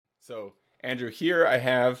So, Andrew, here I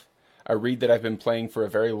have a reed that I've been playing for a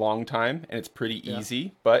very long time, and it's pretty Yeah.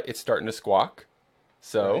 easy, but it's starting to squawk. Right.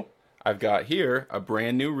 So, I've got here a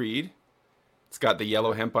brand new reed. It's got the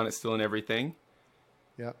yellow Yeah. hemp on it still and everything.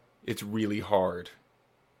 Yeah. It's really hard. Okay.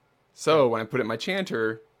 So, when I put it in my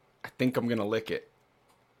chanter, I think I'm going to lick it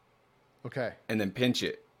Okay. and then pinch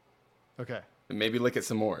it Okay. and maybe lick it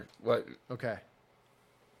some more. What? Okay.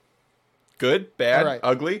 Good? Bad? All right.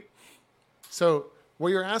 Ugly? So what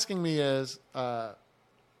you're asking me is,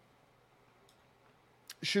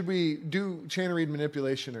 should we do chain reed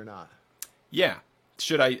manipulation or not? Yeah.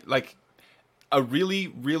 Should I, like, a really,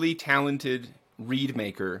 really talented reed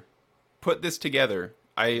maker put this together?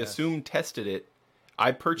 I assume tested it.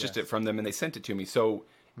 I purchased Yes. it from them and they sent it to me. So,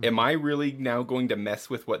 am I really now going to mess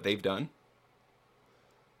with what they've done?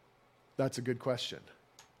 That's a good question.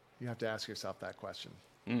 You have to ask yourself that question.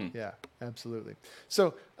 Yeah, absolutely.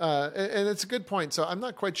 So, and it's a good point. So I'm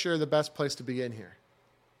not quite sure the best place to begin here.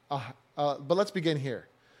 But let's begin here.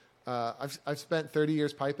 I've spent 30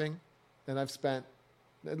 years piping, and I've spent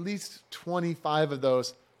at least 25 of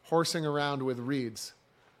those horsing around with reeds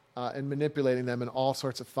and manipulating them in all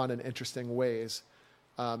sorts of fun and interesting ways.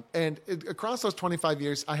 Across those 25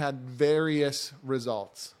 years, I had various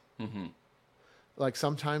results. Like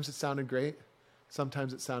sometimes it sounded great.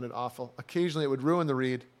 Sometimes it sounded awful. Occasionally it would ruin the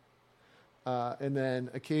reed. And then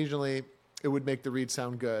occasionally it would make the reed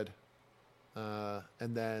sound good.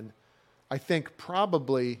 And then I think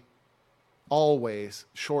probably always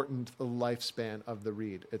shortened the lifespan of the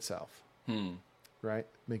reed itself. Right?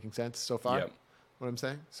 Making sense so far? Yep. What I'm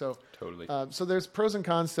saying? So Totally. so there's pros and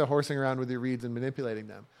cons to horsing around with your reeds and manipulating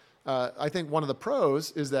them. I think one of the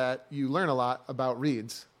pros is that you learn a lot about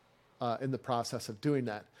reeds in the process of doing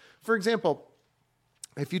that. For example,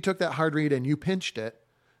 if you took that hard reed and you pinched it,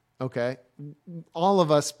 okay, all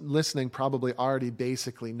of us listening probably already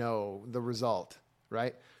basically know the result,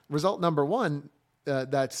 right? Result number one,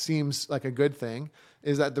 that seems like a good thing,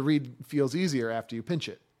 is that the reed feels easier after you pinch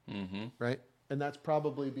it, right? And that's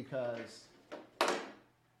probably because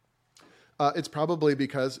it's probably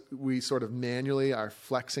because we sort of manually are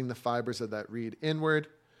flexing the fibers of that reed inward,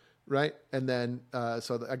 right? And then, I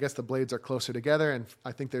guess the blades are closer together, and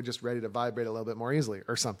I think they're just ready to vibrate a little bit more easily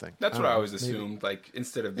or something. That's what don't I know, always maybe. assumed. Like,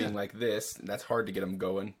 instead of being like this, that's hard to get them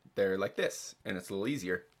going. They're like this, and it's a little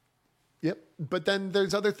easier. Yep. But then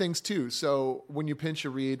there's other things too. So when you pinch a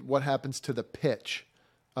reed, what happens to the pitch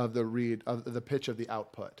of the reed, of the pitch of the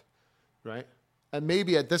output, right? And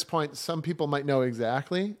maybe at this point, some people might know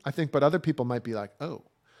exactly, I think, but other people might be like, oh,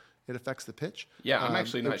 it affects the pitch? Yeah, I'm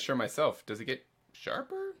actually not sure myself. Does it get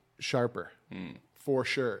sharper? Sharper. For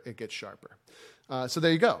sure, it gets sharper. So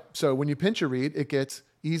there you go. So when you pinch a reed, it gets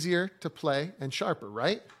easier to play and sharper,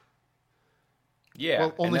 right? Yeah,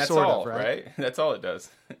 Well, only and that's sort of, all, right? That's all it does.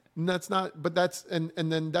 And that's not, but that's, and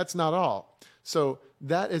then that's not all. So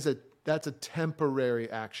that's a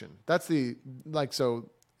temporary action. That's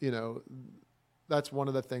that's one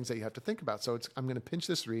of the things that you have to think about. So I'm going to pinch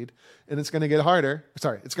this reed and it's going to get harder.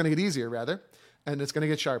 Sorry, it's going to get easier rather. And it's going to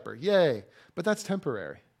get sharper. Yay. But that's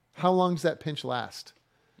temporary. How long does that pinch last?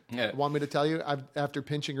 Yeah. Want me to tell you, after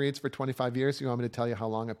pinching reeds for 25 years, you want me to tell you how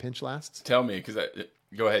long a pinch lasts? Tell me, because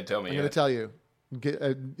go ahead, tell me. I'm going to tell you.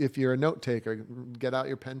 If you're a note taker, get out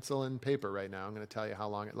your pencil and paper right now. I'm going to tell you how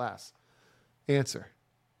long it lasts. Answer.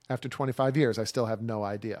 After 25 years, I still have no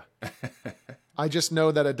idea. I just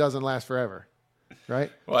know that it doesn't last forever.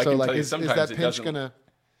 Right? Well, I can tell you is sometimes that it pinch doesn't- going to...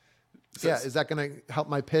 Yeah, is that going to help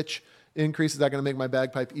my pitch increase? Is that going to make my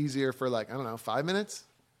bagpipe easier for 5 minutes?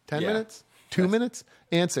 10 Yeah. minutes? 2 minutes?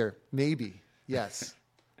 Answer. Maybe. Yes.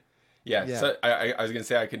 Yeah, Yeah. So I was going to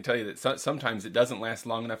say, I can tell you that sometimes it doesn't last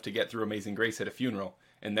long enough to get through Amazing Grace at a funeral,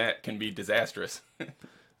 and that can be disastrous.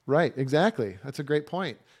 Right, exactly. That's a great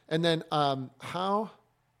point. And then how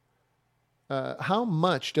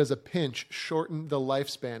much does a pinch shorten the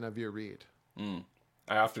lifespan of your reed?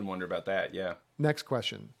 I often wonder about that, yeah. Next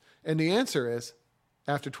question. And the answer is,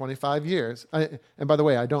 after 25 years, and by the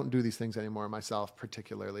way, I don't do these things anymore myself,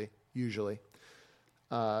 particularly, usually.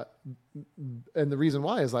 And the reason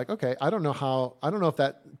why is okay, I don't know if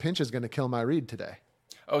that pinch is going to kill my reed today.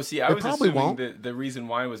 Oh, see, I It was probably assuming won't. that the reason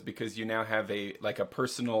why was because you now have a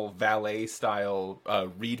personal valet style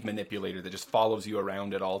reed manipulator that just follows you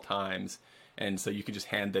around at all times, and so you can just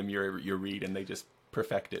hand them your reed and they just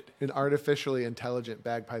perfect it. An artificially intelligent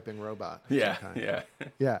bagpiping robot. of Yeah, some kind. yeah.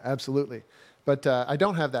 Yeah, absolutely. But I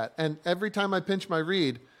don't have that. And every time I pinch my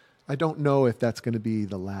reed, I don't know if that's going to be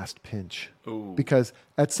the last pinch. Ooh. Because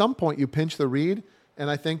at some point you pinch the reed, and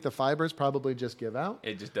I think the fibers probably just give out.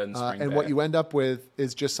 It just doesn't spring and back. what you end up with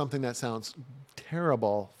is just something that sounds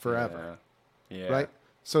terrible forever. Yeah. Right?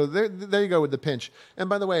 So there you go with the pinch. And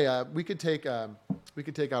by the way, we could take out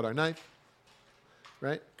our knife,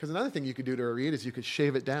 right? Because another thing you could do to a reed is you could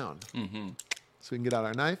shave it down. Mm-hmm. So we can get out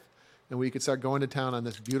our knife, and we could start going to town on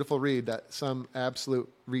this beautiful reed that some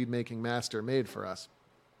absolute reed making master made for us.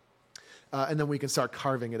 And then we can start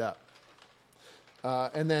carving it up.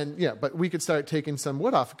 And then, but we could start taking some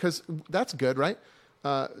wood off, because that's good, right?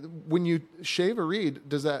 When you shave a reed,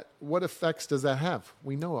 what effects does that have?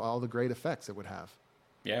 We know all the great effects it would have.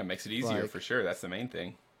 Yeah, it makes it easier for sure. That's the main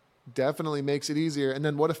thing. Definitely makes it easier. And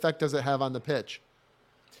then what effect does it have on the pitch?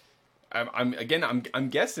 I'm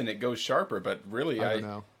guessing it goes sharper, but really I don't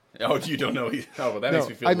know. Oh, you don't know? Oh, well, that makes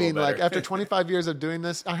me feel. I mean, like after 25 years of doing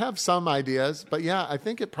this, I have some ideas, but yeah, I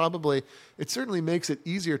think it certainly makes it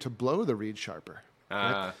easier to blow the reed sharper.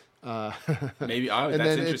 Right? Maybe. Oh,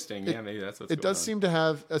 that's interesting. Maybe that's what's going on. It does seem to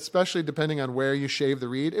have, especially depending on where you shave the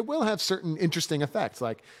reed, it will have certain interesting effects.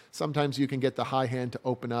 Like sometimes you can get the high hand to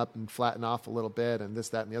open up and flatten off a little bit, and this,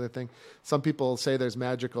 that, and the other thing. Some people say there's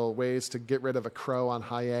magical ways to get rid of a crow on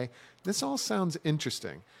high A. This all sounds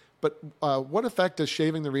interesting. But what effect does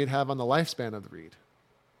shaving the reed have on the lifespan of the reed?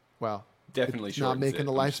 Well, definitely it's not making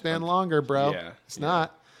the lifespan longer, bro. Yeah, it's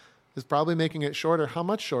not. It's probably making it shorter. How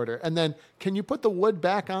much shorter? And then, can you put the wood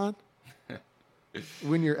back on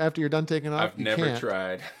after you're done taking off? I've never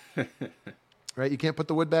tried. Right? You can't put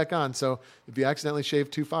the wood back on. So if you accidentally shave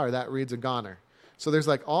too far, that reed's a goner. So there's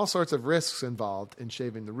like all sorts of risks involved in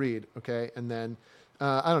shaving the reed. Okay, and then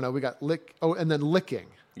I don't know. We got and then licking.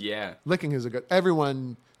 Yeah, licking is a good.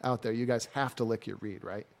 Everyone out there, you guys have to lick your reed,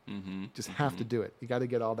 right? Mm-hmm. Just have to do it. You got to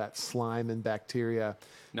get all that slime and bacteria.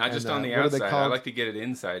 Not just on the outside. I like to get it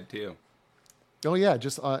inside too. Oh yeah,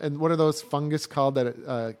 just and what are those fungus called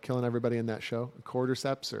that killing everybody in that show?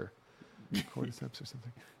 Cordyceps or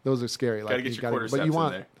something. Those are scary. Gotta get your cordyceps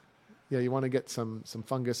in there. Yeah, you want to get some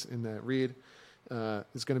fungus in that reed.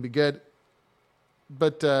 It's going to be good.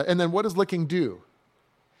 But and then what does licking do?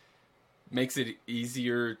 Makes it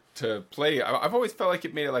easier to play. I've always felt like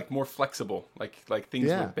it made it like more flexible, like things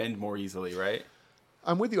would bend more easily, right?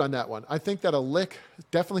 I'm with you on that one. I think that a lick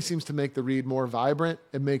definitely seems to make the reed more vibrant.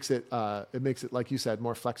 It makes it like you said,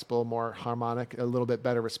 more flexible, more harmonic, a little bit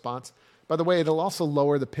better response. By the way, it'll also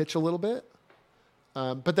lower the pitch a little bit.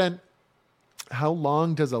 But then, how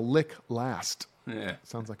long does a lick last? Yeah,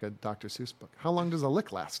 sounds like a Dr. Seuss book. How long does a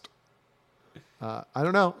lick last? I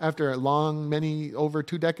don't know. After over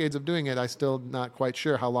 2 decades of doing it, I'm still not quite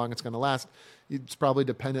sure how long it's going to last. It's probably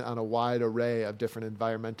dependent on a wide array of different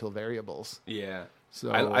environmental variables. Yeah. So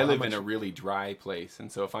I live in a really dry place,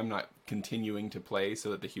 and so if I'm not continuing to play so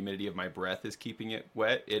that the humidity of my breath is keeping it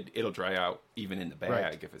wet, it'll dry out even in the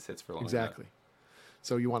bag if it sits for long enough. Exactly.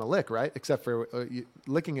 So you want to lick, right? Except for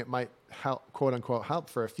licking it might help, quote unquote, help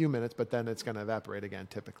for a few minutes, but then it's going to evaporate again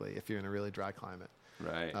typically if you're in a really dry climate.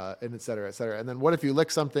 Right. And et cetera, et cetera. And then what if you lick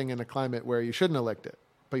something in a climate where you shouldn't have licked it,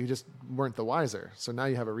 but you just weren't the wiser? So now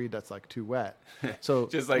you have a reed that's like too wet. So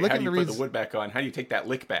just like how do you put the wood back on? How do you take that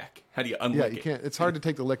lick back? How do you unlick it? Yeah, you can't. It's hard to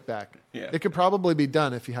take the lick back. Yeah. It could probably be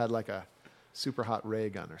done if you had like a super hot ray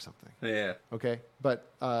gun or something. Yeah. Okay. But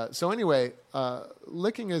so anyway,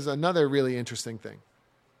 licking is another really interesting thing.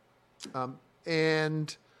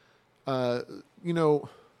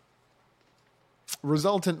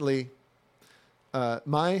 Resultantly,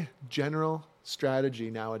 my general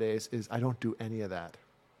strategy nowadays is I don't do any of that.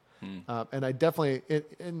 And I definitely,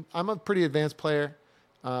 and I'm a pretty advanced player.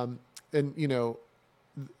 And,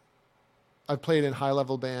 I've played in high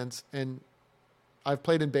level bands, and I've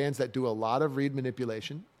played in bands that do a lot of reed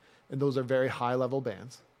manipulation, and those are very high level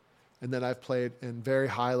bands. And then I've played in very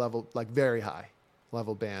high level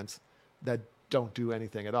bands that don't do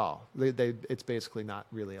anything at all. It's basically not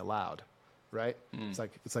really allowed, right? It's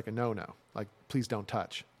like a no-no. Like, please don't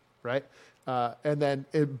touch, right? And then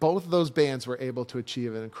both of those bands were able to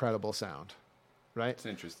achieve an incredible sound, right? That's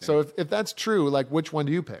interesting. So if that's true, like, which one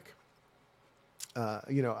do you pick?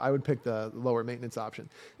 I would pick the lower maintenance option.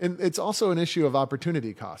 And it's also an issue of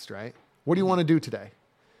opportunity cost, right? What do you want to do today?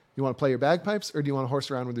 You want to play your bagpipes, or do you want to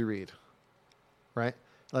horse around with your reed, right?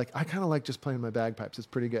 Like, I kind of like just playing my bagpipes. It's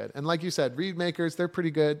pretty good. And like you said, reed makers, they're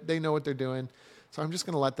pretty good. They know what they're doing. So I'm just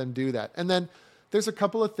going to let them do that. And then there's a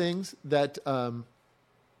couple of things that,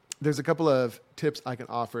 there's a couple of tips I can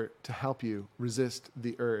offer to help you resist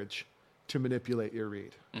the urge to manipulate your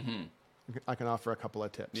reed. Mm-hmm. I can offer a couple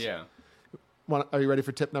of tips. Yeah. Are you ready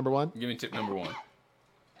for tip number 1? Give me tip number 1.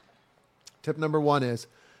 Tip number 1 is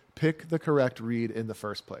pick the correct reed in the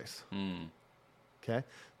first place. Okay?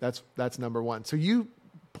 That's number 1. So you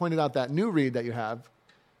pointed out that new reed that you have,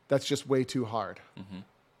 that's just way too hard.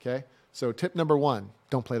 Okay? So tip number 1,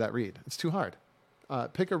 don't play that reed. It's too hard.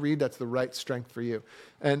 Pick a reed that's the right strength for you.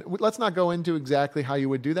 And let's not go into exactly how you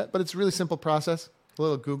would do that, but it's a really simple process. A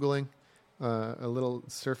little Googling, a little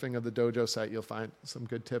surfing of the dojo site, you'll find some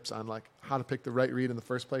good tips on like how to pick the right reed in the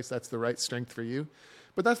first place. That's the right strength for you.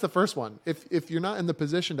 But that's the first one. If you're not in the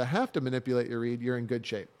position to have to manipulate your reed, you're in good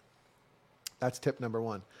shape. That's tip number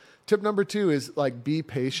 1. Tip number 2 is like be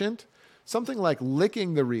patient. Something like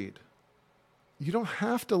licking the reed. You don't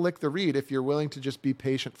have to lick the reed if you're willing to just be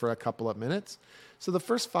patient for a couple of minutes. So the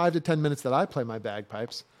first 5 to 10 minutes that I play my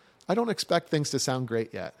bagpipes, I don't expect things to sound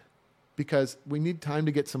great yet because we need time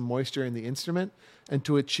to get some moisture in the instrument and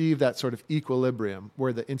to achieve that sort of equilibrium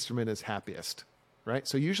where the instrument is happiest, right?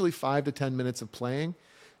 So usually 5 to 10 minutes of playing,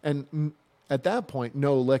 and at that point,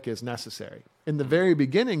 no lick is necessary. In the very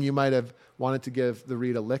beginning, you might have wanted to give the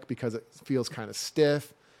reed a lick because it feels kind of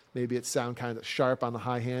stiff. Maybe it sounds kind of sharp on the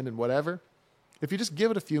high hand and whatever. If you just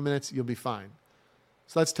give it a few minutes, you'll be fine.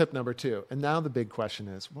 So that's tip number 2. And now the big question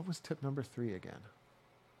is, what was tip number 3 again?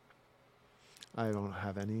 I don't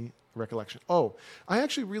have any recollection. Oh, I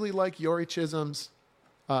actually really like Yori Chisholm's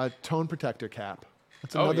tone protector cap.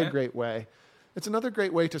 It's another great way. It's another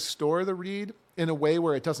great way to store the reed in a way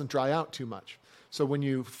where it doesn't dry out too much. So when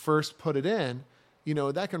you first put it in,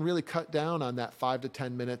 that can really cut down on that 5 to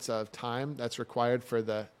 10 minutes of time that's required for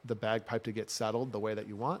the bagpipe to get settled the way that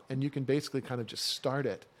you want. And you can basically kind of just start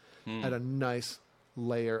it at a nice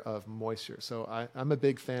layer of moisture. So I'm a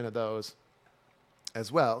big fan of those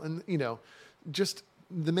as well. And, just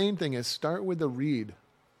the main thing is start with the reed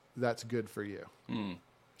that's good for you.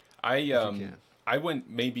 I went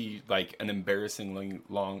maybe like an embarrassingly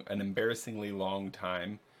long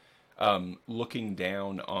time looking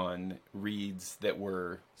down on reeds that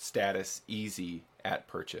were status easy at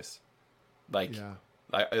purchase.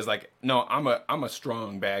 I was like, no, I'm a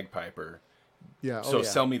strong bagpiper. Yeah.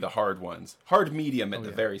 Sell me the hard ones. Hard medium at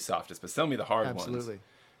the very softest, but sell me the hard ones. Absolutely.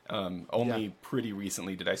 Only pretty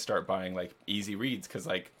recently did I start buying like easy reeds because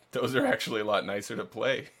like those are actually a lot nicer to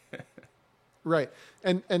play. Right.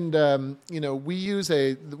 And we use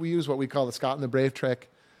what we call the Scott and the Brave trick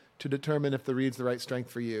to determine if the reed's the right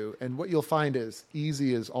strength for you. And what you'll find is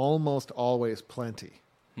easy is almost always plenty,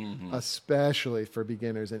 especially for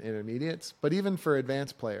beginners and intermediates, but even for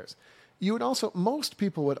advanced players. Most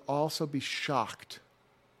people would also be shocked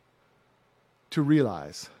to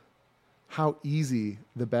realize how easy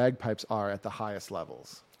the bagpipes are at the highest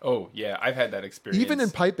levels. Oh, yeah. I've had that experience. Even in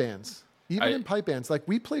pipe bands. Like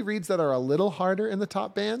we play reeds that are a little harder in the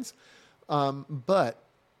top bands, but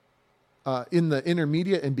in the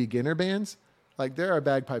intermediate and beginner bands, like there are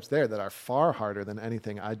bagpipes there that are far harder than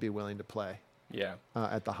anything I'd be willing to play. Yeah.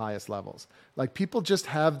 At the highest levels. Like people just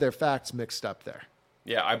have their facts mixed up there.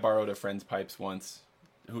 Yeah, I borrowed a friend's pipes once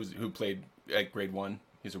who played at grade 1.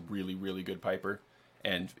 He's a really, really good piper.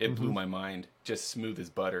 And it blew my mind. Just smooth as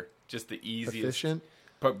butter. Just the easiest. Efficient.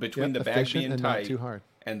 But between the bag being tight not too hard.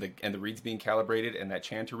 And the reeds being calibrated and that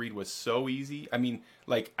chanter reed was so easy. I mean,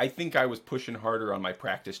 like I think I was pushing harder on my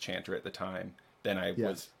practice chanter at the time than I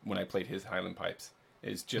was when I played his Highland pipes.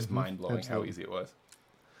 It's just mind-blowing how easy it was.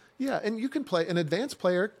 Yeah, and you can play an advanced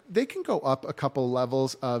player. They can go up a couple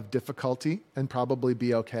levels of difficulty and probably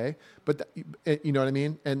be okay. But you know what I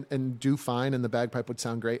mean, and do fine, and the bagpipe would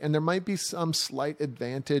sound great. And there might be some slight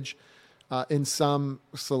advantage in some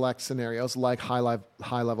select scenarios, like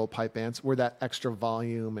high level pipe bands, where that extra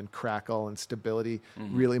volume and crackle and stability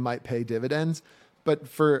really might pay dividends. But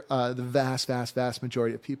for the vast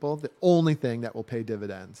majority of people, the only thing that will pay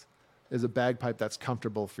dividends is a bagpipe that's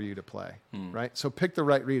comfortable for you to play, right? So pick the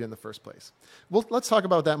right reed in the first place. Let's talk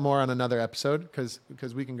about that more on another episode because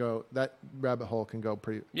we can go, that rabbit hole can go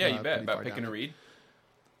pretty. Yeah, you bet, about picking a reed.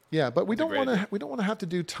 Yeah, but we don't want to have to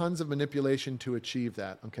do tons of manipulation to achieve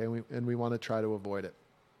that, okay? We want to try to avoid it.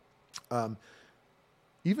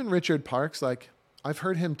 Even Richard Parks, like I've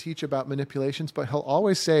heard him teach about manipulations, but he'll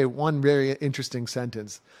always say one very interesting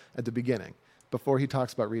sentence at the beginning before he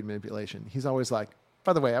talks about reed manipulation. He's always like,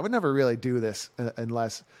 by the way, I would never really do this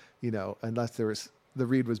unless there was the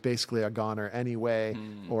reed was basically a goner anyway,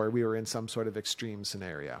 or we were in some sort of extreme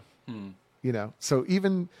scenario. So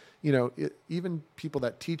even people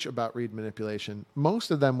that teach about reed manipulation, most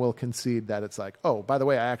of them will concede that it's like, oh, by the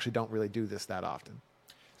way, I actually don't really do this that often.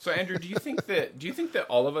 So Andrew, do you think that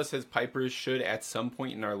all of us as pipers should at some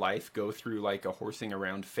point in our life go through like a horsing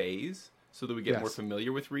around phase so that we get more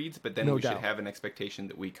familiar with reeds, but then should have an expectation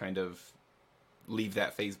that we kind of leave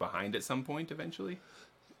that phase behind at some point eventually?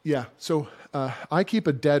 Yeah. So I keep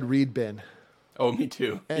a dead reed bin. Oh, me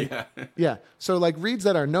too. Yeah. So like reeds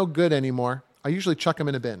that are no good anymore, I usually chuck them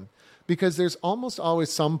in a bin because there's almost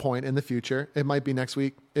always some point in the future. It might be next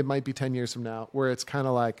week. It might be 10 years from now where it's kind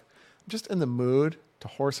of like, just in the mood to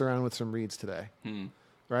horse around with some reeds today.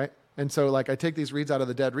 Right? And so like I take these reeds out of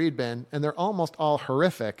the dead reed bin and they're almost all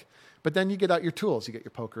horrific, but then you get out your tools. You get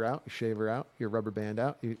your poker out, your shaver out, your rubber band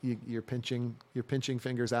out, your pinching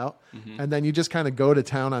fingers out. And then you just kind of go to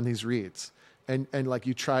town on these reeds and like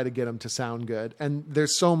you try to get them to sound good. And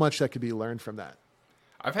there's so much that could be learned from that.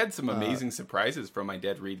 I've had some amazing surprises from my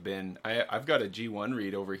dead reed bin. I've got a G1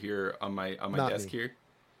 reed over here on my desk here.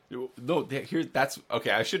 No, here that's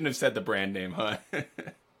okay. I shouldn't have said the brand name, huh?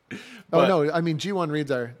 But, no, I mean G1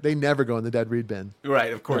 reeds they never go in the dead reed bin.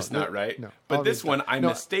 Right, of course not, right? No, but this one I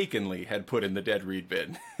mistakenly had put in the dead reed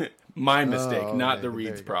bin. My mistake, not the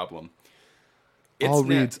reeds problem.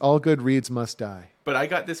 All good reeds must die. But I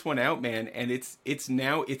got this one out, man, and it's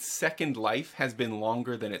now its second life has been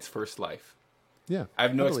longer than its first life. Yeah. I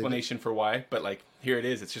have no explanation for why, but like here it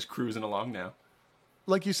is. It's just cruising along now.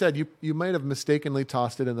 Like you said, you might have mistakenly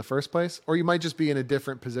tossed it in the first place, or you might just be in a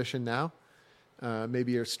different position now.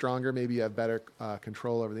 Maybe you're stronger, maybe you have better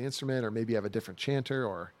control over the instrument, or maybe you have a different chanter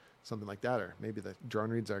or something like that, or maybe the drone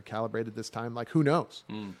reeds are calibrated this time. Like who knows?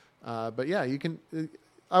 But yeah, you can.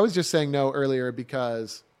 I was just saying no earlier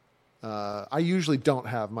because I usually don't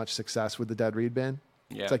have much success with the dead reed bin.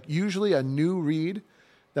 Yeah. It's like usually a new reed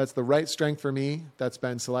that's the right strength for me, that's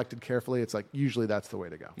been selected carefully. It's like usually that's the way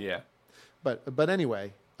to go. Yeah. But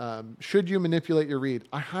anyway, should you manipulate your reed?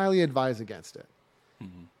 I highly advise against it.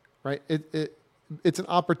 Right? It's an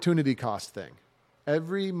opportunity cost thing.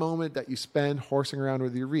 Every moment that you spend horsing around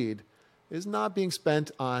with your reed is not being spent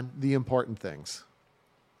on the important things,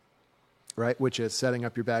 right? Which is setting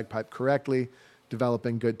up your bagpipe correctly,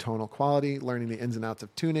 developing good tonal quality, learning the ins and outs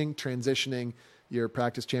of tuning, transitioning your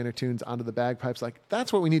practice chanter tunes onto the bagpipes. Like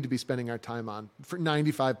that's what we need to be spending our time on for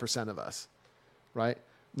 95% of us, right?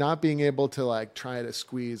 Not being able to like try to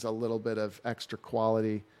squeeze a little bit of extra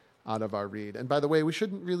quality out of our reed. And by the way, we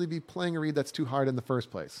shouldn't really be playing a reed that's too hard in the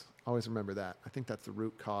first place. Always remember that. I think that's the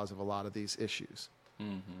root cause of a lot of these issues.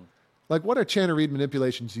 Like what are chanter reed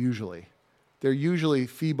manipulations usually? They're usually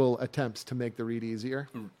feeble attempts to make the reed easier.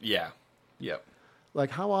 Yeah. Yep.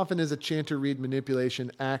 Like how often is a chanter reed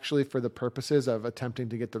manipulation actually for the purposes of attempting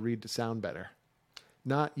to get the reed to sound better?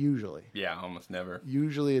 Not usually. Yeah, almost never.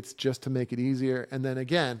 Usually it's just to make it easier. And then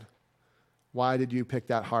again, why did you pick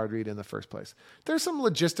that hard reed in the first place? There's some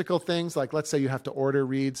logistical things, like let's say you have to order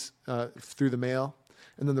reeds through the mail,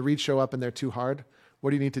 and then the reeds show up and they're too hard. What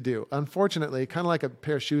do you need to do? Unfortunately, kind of like a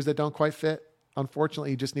pair of shoes that don't quite fit,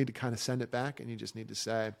 unfortunately, you just need to kind of send it back, and you just need to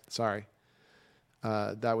say, sorry,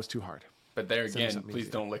 that was too hard. But there again, please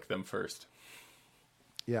don't lick them first.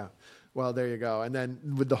 Yeah. Well, there you go. And then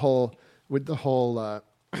with the whole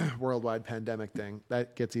worldwide pandemic thing,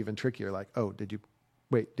 that gets even trickier. Like, oh, did you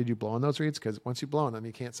blow on those reeds? Because once you blow on them,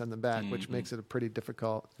 you can't send them back, which makes it a pretty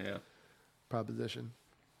difficult proposition.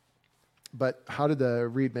 But how did the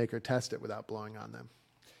reed maker test it without blowing on them?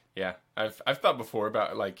 Yeah, I've thought before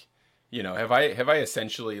about like, you know, have I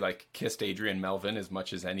essentially like kissed Adrian Melvin as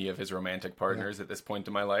much as any of his romantic partners at this point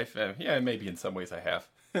in my life? Yeah, maybe in some ways I have.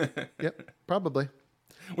 Yep, probably.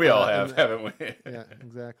 We all have, haven't we? Yeah,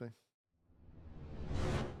 exactly.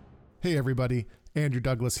 Hey everybody, Andrew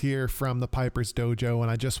Douglas here from the Piper's Dojo, and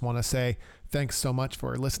I just want to say thanks so much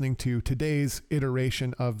for listening to today's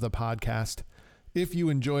iteration of the podcast. If you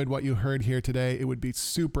enjoyed what you heard here today, it would be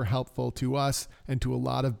super helpful to us and to a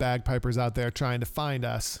lot of bagpipers out there trying to find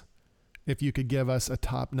us if you could give us a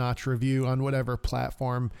top-notch review on whatever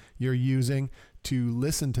platform you're using to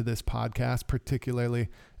listen to this podcast, particularly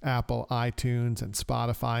Apple, iTunes, and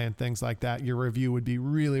Spotify and things like that. Your review would be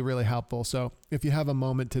really, really helpful. So if you have a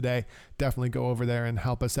moment today, definitely go over there and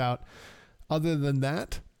help us out. Other than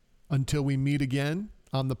that, until we meet again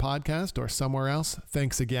on the podcast or somewhere else,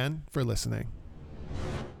 thanks again for listening.